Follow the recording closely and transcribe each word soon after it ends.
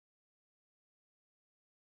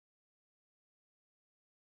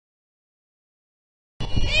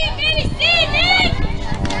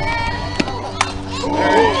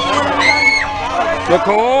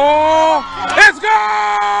Nicolle, it's gone!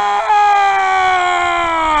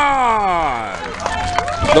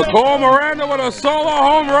 Nicolle Miranda with a solo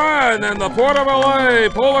home run, and the Port of LA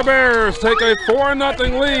Polar Bears take a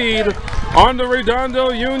 4-0 lead on the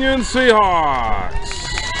Redondo Union Seahawks.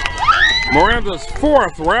 Miranda's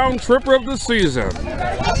 4th round tripper of the season.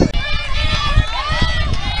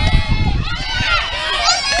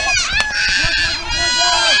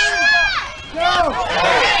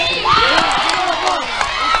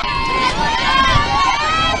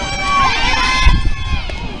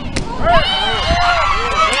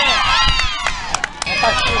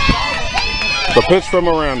 The pitch from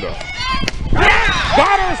Miranda.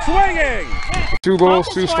 Got her swinging! 2 balls,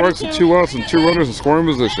 2 strikes, and 2 outs, and 2 runners in scoring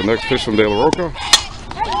position. Next pitch from De La Roca.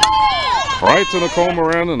 Right to Nicolle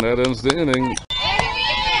Miranda, and that ends the inning.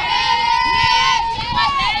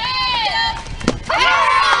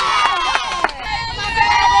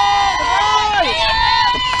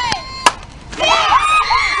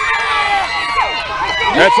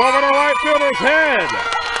 It's over the right fielder's head.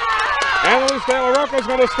 And Luis De La Roca is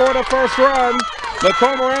going to score the first run.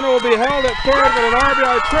 Nicolle Miranda will be held at third with an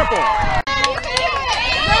RBI triple.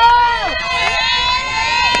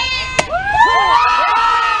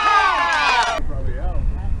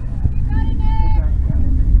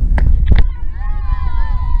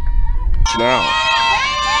 Now,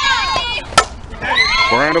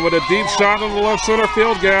 Miranda with a deep shot in the left center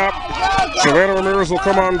field gap. Savannah Ramirez will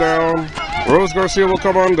come on down. Rose Garcia will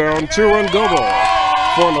come on down. 2-run double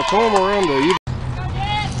for Nicolle Miranda.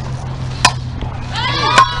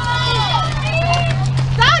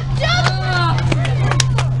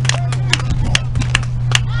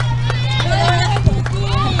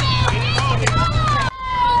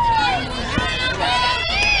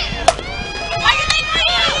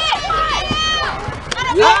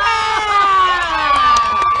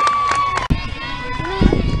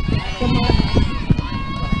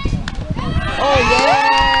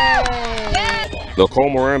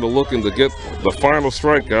 Nicolle Miranda looking to get the final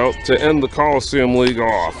strikeout to end the Coliseum League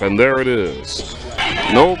off, and there it is.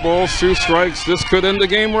 No balls, 2 strikes. This could end the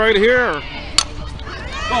game right here.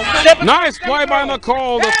 Nice play by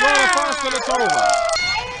Nicolle to throw the first, and it's over.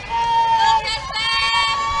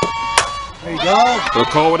 There you go.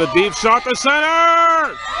 Nicolle with a deep shot to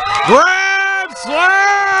center. Grand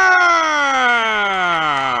slam!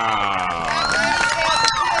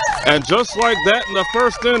 And just like that in the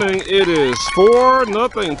first inning, it is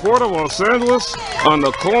 4-0 Port of Los Angeles on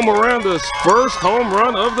Nicolle Miranda's first home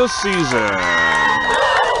run of the season.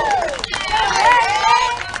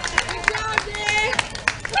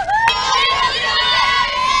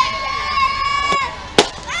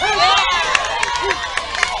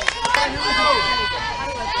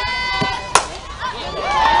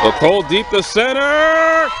 Nicolle deep to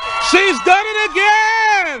center. She's done it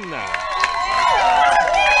again!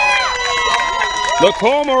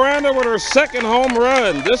 Nicolle Miranda with her 2nd home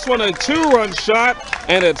run. This one a 2-run shot,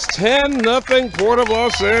 and it's 10-0 Port of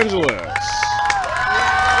Los Angeles.